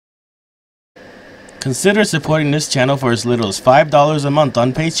Consider supporting this channel for as little as $5 a month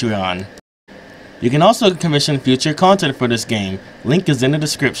on Patreon. You can also commission future content for this game. Link is in the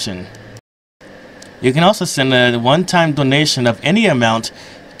description. You can also send a one-time donation of any amount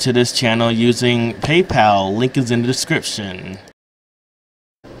to this channel using PayPal. Link is in the description.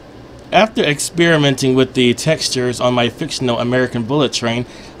 After experimenting with the textures on my fictional American bullet train,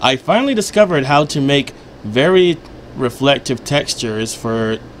 I finally discovered how to make very reflective textures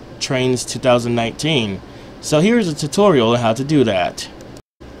for Trainz 2019. So here's a tutorial on how to do that.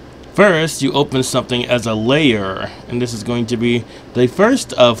 First, you open something as a layer, and this is going to be the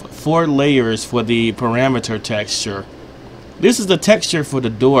first of 4 layers for the parameter texture. This is the texture for the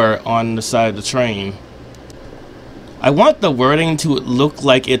door on the side of the train. I want the wording to look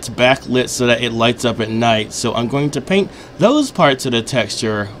like it's backlit so that it lights up at night, so I'm going to paint those parts of the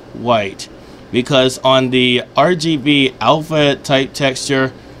texture white, because on the RGB alpha type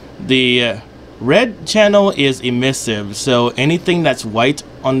texture, the red channel is emissive, so anything that's white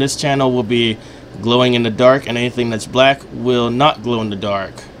on this channel will be glowing in the dark, and anything that's black will not glow in the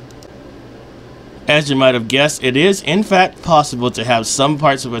dark. As you might have guessed, it is in fact possible to have some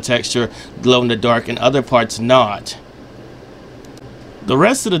parts of a texture glow in the dark and other parts not. The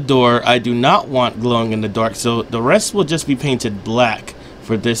rest of the door I do not want glowing in the dark, so the rest will just be painted black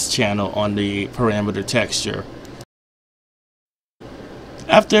for this channel on the parameter texture.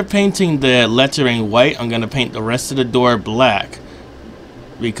 After painting the lettering white, I'm going to paint the rest of the door black,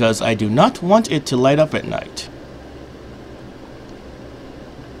 because I do not want it to light up at night.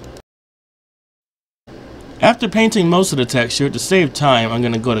 After painting most of the texture, to save time, I'm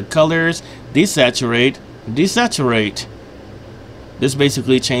going to go to Colors, Desaturate, Desaturate. This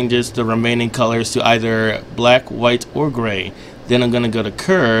basically changes the remaining colors to either black, white, or gray. Then I'm going to go to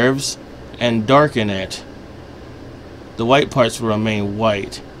Curves and darken it. The white parts will remain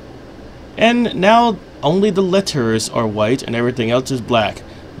white. And now only the letters are white and everything else is black.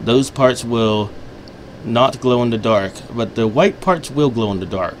 Those parts will not glow in the dark, but the white parts will glow in the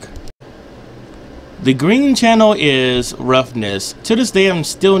dark. The green channel is Roughness. To this day, I'm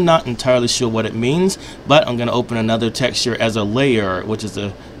still not entirely sure what it means, but I'm going to open another texture as a layer, which is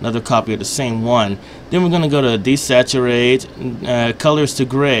another copy of the same one. Then we're going to go to Desaturate, Colors to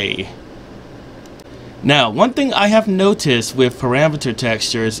Gray. Now, one thing I have noticed with parameter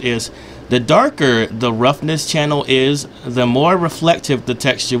textures is the darker the roughness channel is, the more reflective the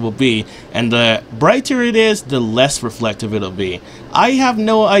texture will be, and the brighter it is, the less reflective it'll be. I have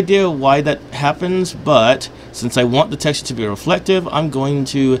no idea why that happens, but since I want the texture to be reflective, I'm going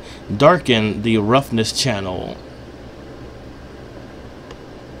to darken the roughness channel.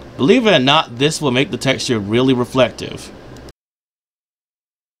 Believe it or not, this will make the texture really reflective.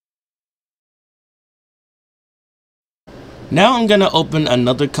 Now I'm going to open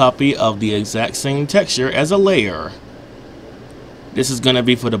another copy of the exact same texture as a layer. This is going to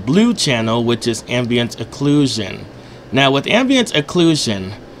be for the blue channel, which is Ambient Occlusion. Now with Ambient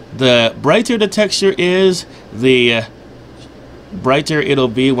Occlusion, the brighter the texture is, the brighter it'll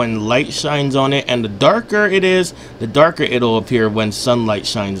be when light shines on it, and the darker it is, the darker it'll appear when sunlight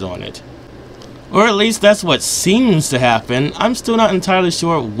shines on it. Or at least that's what seems to happen. I'm still not entirely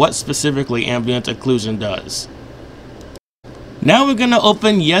sure what specifically Ambient Occlusion does. Now we're going to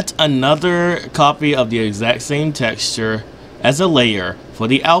open yet another copy of the exact same texture as a layer for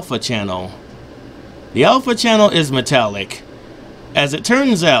the alpha channel. The alpha channel is metallic. As it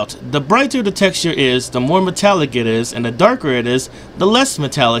turns out, the brighter the texture is, the more metallic it is, and the darker it is, the less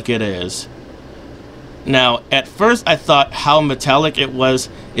metallic it is. Now, at first I thought how metallic it was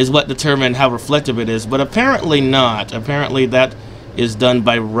is what determined how reflective it is, but apparently not. Apparently that is done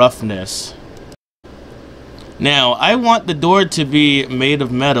by roughness. Now, I want the door to be made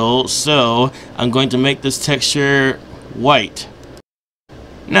of metal, so I'm going to make this texture white.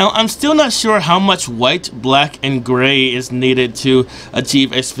 Now, I'm still not sure how much white, black, and gray is needed to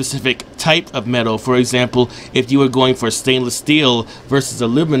achieve a specific type of metal. For example, if you were going for stainless steel versus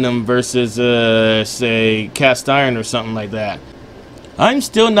aluminum versus, say, cast iron or something like that. I'm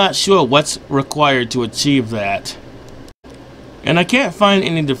still not sure what's required to achieve that. And I can't find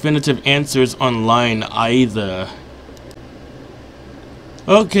any definitive answers online either.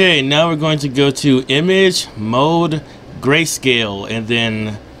 Okay, now we're going to go to Image, Mode, Grayscale, and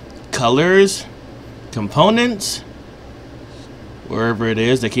then Colors, Components, wherever it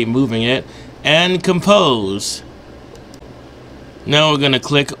is, they keep moving it, and Compose. Now we're going to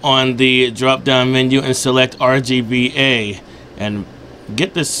click on the drop down menu and select RGBA and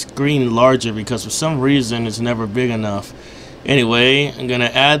get the screen larger because for some reason it's never big enough. Anyway, I'm going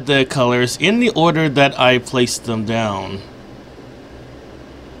to add the colors in the order that I placed them down.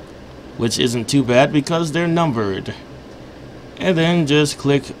 which isn't too bad because they're numbered. And then just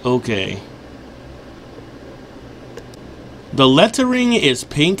click OK. The lettering is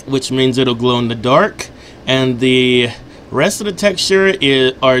pink, which means it'll glow in the dark, and the rest of the texture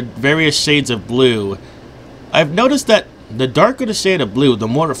are various shades of blue. I've noticed that the darker the shade of blue, the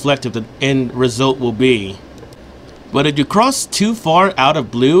more reflective the end result will be. But if you cross too far out of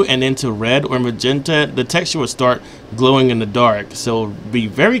blue and into red or magenta, the texture will start glowing in the dark, so be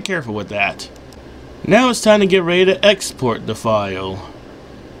very careful with that. Now it's time to get ready to export the file.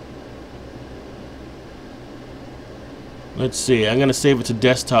 Let's see, I'm going to save it to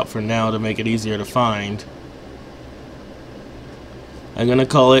desktop for now to make it easier to find. I'm going to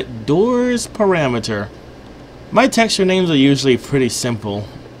call it Doors Parameter. My texture names are usually pretty simple.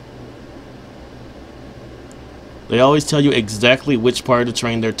 They always tell you exactly which part of the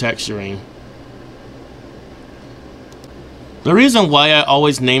train they're texturing. The reason why I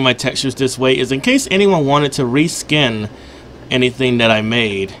always name my textures this way is in case anyone wanted to reskin anything that I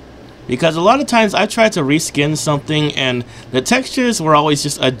made. Because a lot of times I tried to reskin something and the textures were always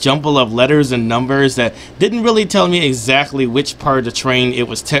just a jumble of letters and numbers that didn't really tell me exactly which part of the train it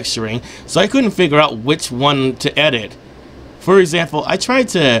was texturing, so I couldn't figure out which one to edit. For example, I tried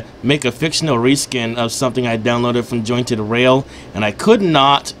to make a fictional reskin of something I downloaded from Jointed Rail, and I could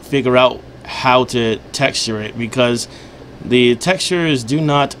not figure out how to texture it because the textures do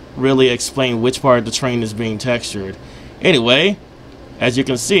not really explain which part of the train is being textured. Anyway, as you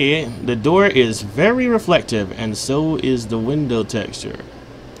can see, the door is very reflective, and so is the window texture.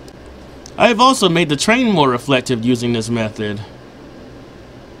 I have also made the train more reflective using this method.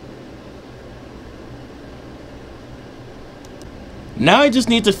 Now I just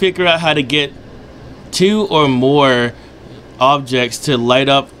need to figure out how to get 2 or more objects to light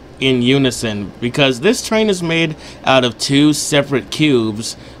up in unison, because this train is made out of 2 separate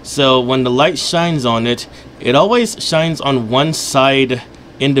cubes, so when the light shines on it, it always shines on one side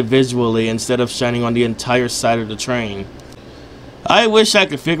individually instead of shining on the entire side of the train. I wish I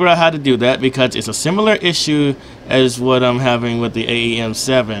could figure out how to do that because it's a similar issue as what I'm having with the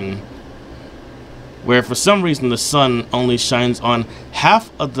AEM7, where for some reason the sun only shines on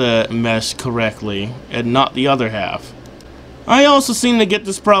half of the mesh correctly and not the other half. I also seem to get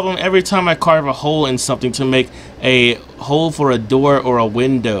this problem every time I carve a hole in something to make a hole for a door or a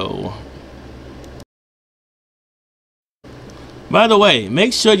window. By the way,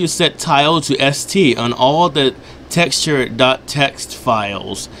 make sure you set tile to ST on all the texture.txt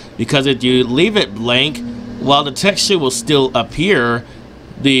files, because if you leave it blank, while the texture will still appear,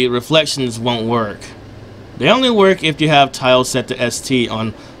 the reflections won't work. They only work if you have tile set to ST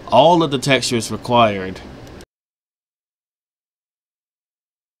on all of the textures required.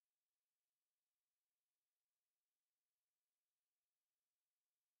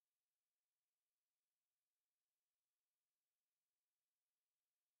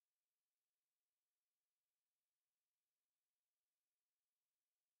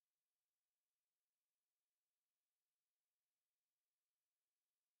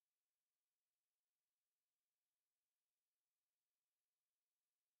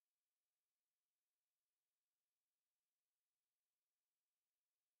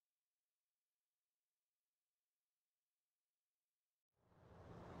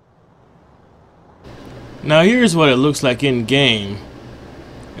 Now here's what it looks like in game.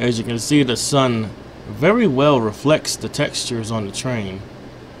 As you can see, the sun very well reflects the textures on the train,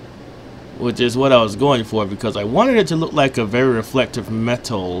 which is what I was going for because I wanted it to look like a very reflective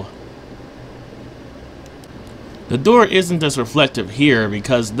metal. The door isn't as reflective here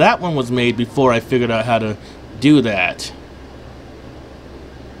because that one was made before I figured out how to do that.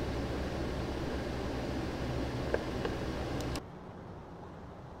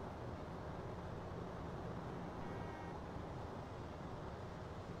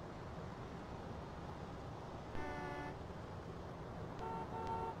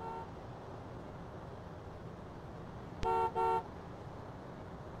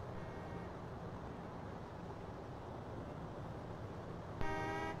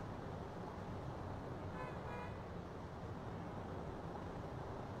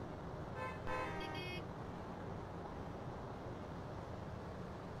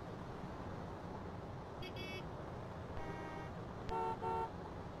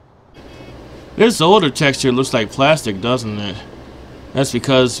 This older texture looks like plastic, doesn't it? That's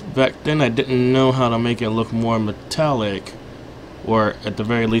because back then I didn't know how to make it look more metallic, or at the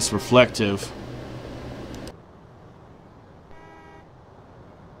very least reflective.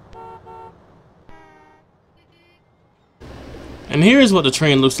 And here's what the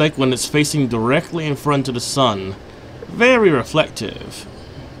train looks like when it's facing directly in front of the sun. Very reflective.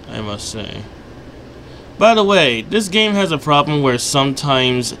 I must say. By the way, this game has a problem where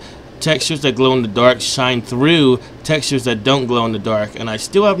sometimes textures that glow in the dark shine through textures that don't glow in the dark, and I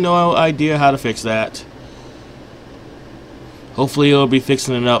still have no idea how to fix that. Hopefully it'll be fixed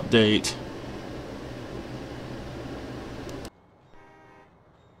in an update.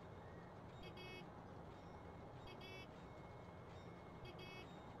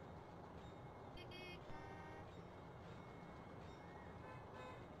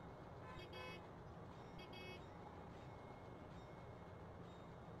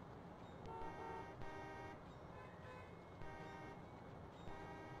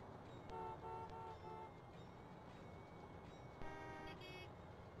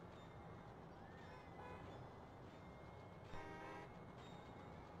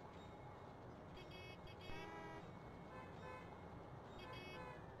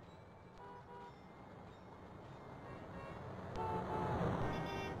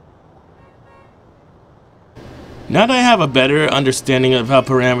 Now that I have a better understanding of how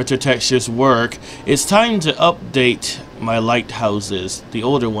parameter textures work, it's time to update my lighthouses, the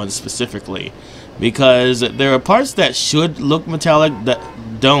older ones specifically, because there are parts that should look metallic that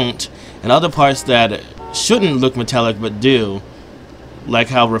don't, and other parts that shouldn't look metallic but do, like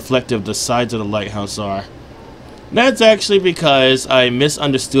how reflective the sides of the lighthouse are. That's actually because I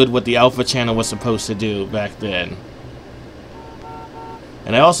misunderstood what the alpha channel was supposed to do back then.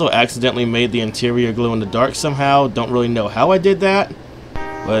 And I also accidentally made the interior glow in the dark somehow. Don't really know how I did that,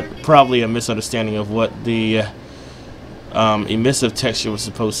 but probably a misunderstanding of what the emissive texture was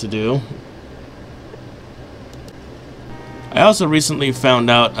supposed to do. I also recently found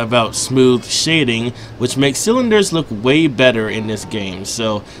out about smooth shading, which makes cylinders look way better in this game,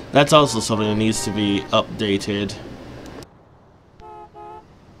 so that's also something that needs to be updated.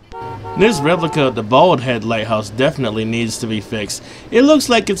 This replica of the bald head lighthouse definitely needs to be fixed. It looks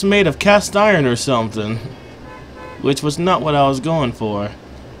like it's made of cast iron or something, which was not what I was going for,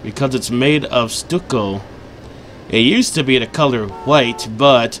 because it's made of stucco. It used to be the color white,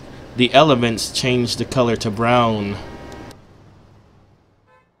 but the elements changed the color to brown.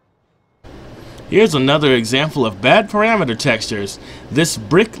 Here's another example of bad parameter textures. This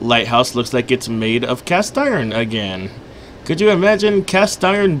brick lighthouse looks like it's made of cast iron again. Could you imagine cast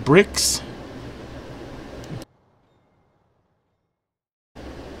iron bricks?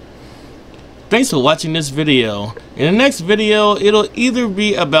 Thanks for watching this video. In the next video, it'll either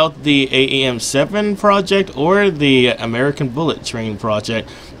be about the AEM7 project or the American Bullet Train project,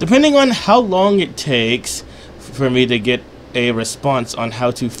 depending on how long it takes for me to get a response on how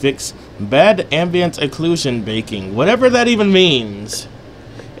to fix bad ambient occlusion baking, whatever that even means.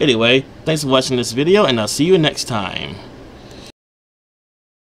 Anyway, thanks for watching this video, and I'll see you next time.